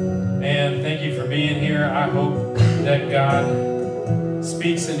 And thank you for being here. I hope that God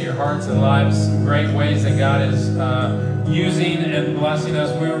speaks into your hearts and lives some great ways that God is using and blessing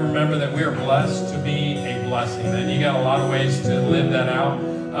us. We remember that we are blessed to be a blessing, and you got a lot of ways to live that out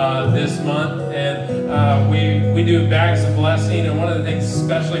this month. And we do bags of blessing, and one of the things,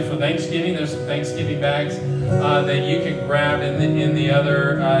 especially for Thanksgiving, there's some Thanksgiving bags that you can grab in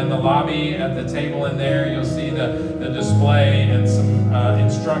the lobby at the table in there. You'll see the display and some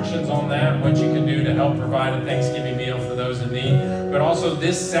instructions on that, what you can do to help provide a Thanksgiving meal for those in need. But also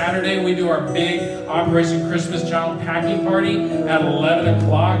this Saturday, we do our big Operation Christmas Child Packing Party at 11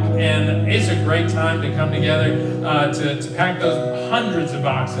 o'clock. And it's a great time to come together to pack those hundreds of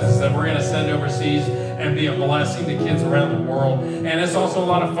boxes that we're going to send overseas and be a blessing to kids around the world. And it's also a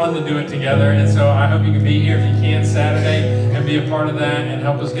lot of fun to do it together. And so I hope you can be here if you can Saturday and be a part of that and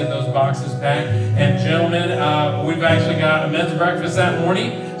help us get those boxes packed. And gentlemen, we've actually got a men's breakfast that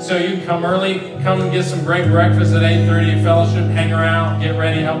morning. So you can come early, come and get some great breakfast at 8:30 fellowship, hang around, get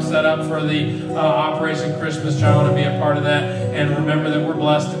ready, help set up for the Operation Christmas Child and be a part of that. And remember that we're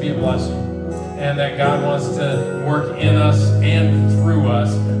blessed to be a blessing, and that God wants to work in us and through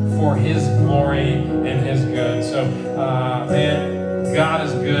us for his glory and his good. So, man, God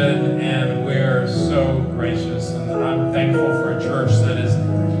is good, and we're so gracious. And I'm thankful for a church that is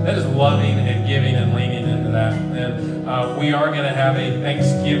loving and giving and leaning into that. And we are going to have a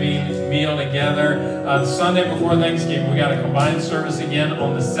Thanksgiving meal together. Sunday before Thanksgiving, we got a combined service again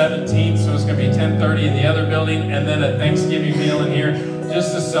on the 17th. So it's going to be 10:30 in the other building, and then a Thanksgiving meal in here,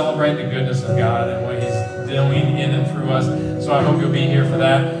 just to celebrate the goodness of God and what he's doing in and through us. So I hope you'll be here for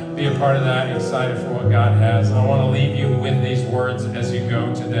that, be a part of that, excited for what God has. And I want to leave you with these words as you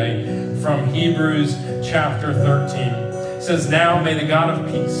go today from Hebrews chapter 13. It says, "Now may the God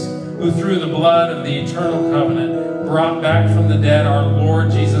of peace, who through the blood of the eternal covenant brought back from the dead our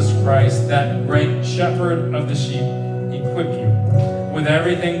Lord Jesus Christ, that great shepherd of the sheep, equip you with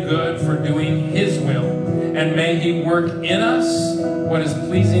everything good for doing his will. And may he work in us what is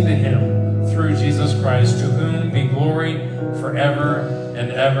pleasing to him through Jesus Christ, to whom be glory forever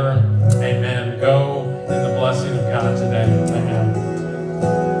and ever. Amen." Go